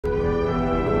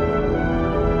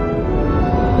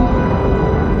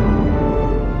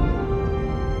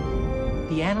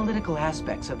critical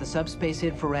aspects of the subspace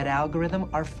infrared algorithm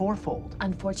are fourfold.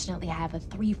 Unfortunately, I have a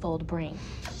threefold brain.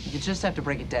 You just have to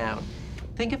break it down.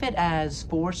 Think of it as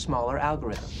 4 smaller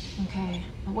algorithms. Okay,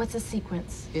 what's the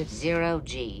sequence? It's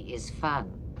 0G is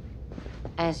fun.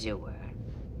 As you were.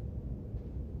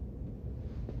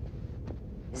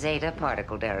 Zeta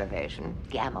particle derivation,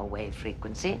 gamma wave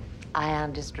frequency,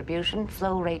 ion distribution,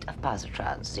 flow rate of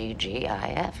positrons,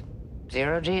 CGIF.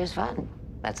 0G is fun.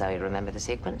 That's how you remember the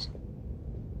sequence?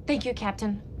 Thank you,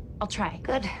 Captain. I'll try.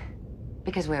 Good.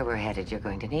 Because where we're headed, you're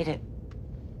going to need it.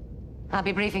 I'll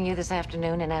be briefing you this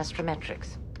afternoon in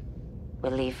astrometrics.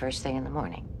 We'll leave first thing in the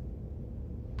morning.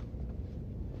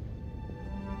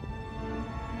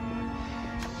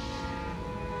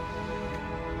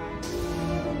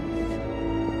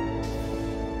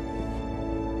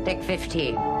 Take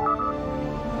 15.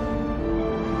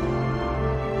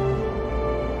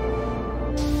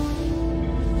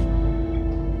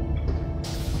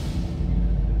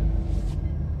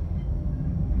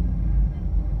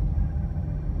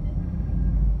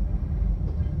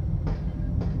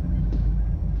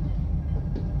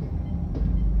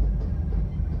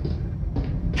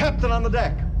 Captain on the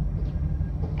deck.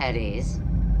 At ease.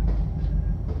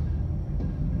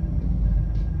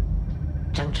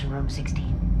 Junction room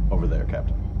 16. Over there,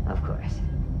 Captain. Of course.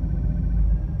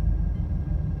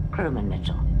 Crewman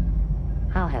Mitchell,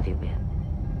 how have you been?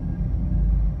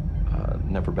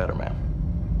 Never better, ma'am.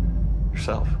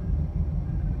 Yourself?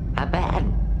 Not bad.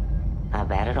 Not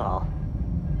bad at all.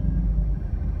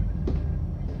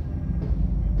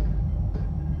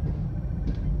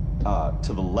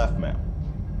 To the left, ma'am.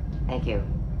 Thank you.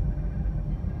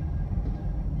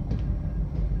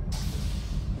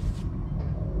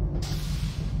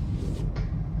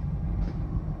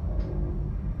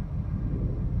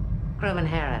 Crewman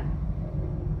Heron.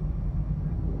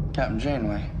 Captain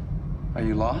Janeway, are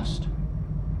you lost?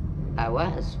 I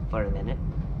was, for a minute.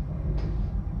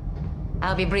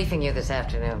 I'll be briefing you this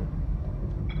afternoon.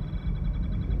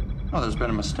 Oh, there's been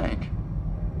a mistake.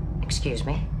 Excuse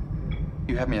me?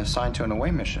 You have me assigned to an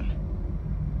away mission.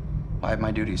 I have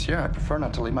my duties here. I prefer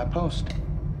not to leave my post.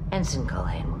 Ensign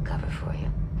Culhane will cover for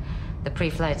you. The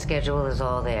pre-flight schedule is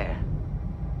all there.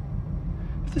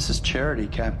 If this is charity,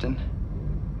 Captain,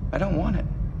 I don't want it.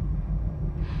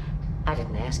 I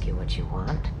didn't ask you what you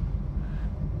want.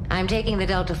 I'm taking the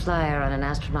Delta Flyer on an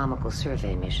astronomical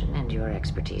survey mission, and your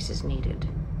expertise is needed.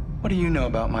 What do you know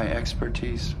about my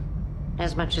expertise?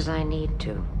 As much as I need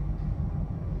to.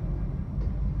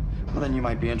 Well, then you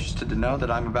might be interested to know that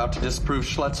I'm about to disprove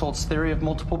Schletzold's theory of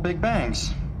multiple Big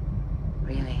Bangs.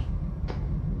 Really?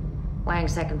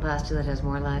 Wang's second postulate has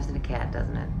more lives than a cat,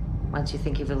 doesn't it? Once you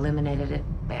think you've eliminated it,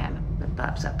 bam, it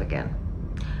pops up again.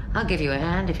 I'll give you a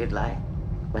hand if you'd like,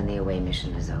 when the away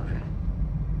mission is over.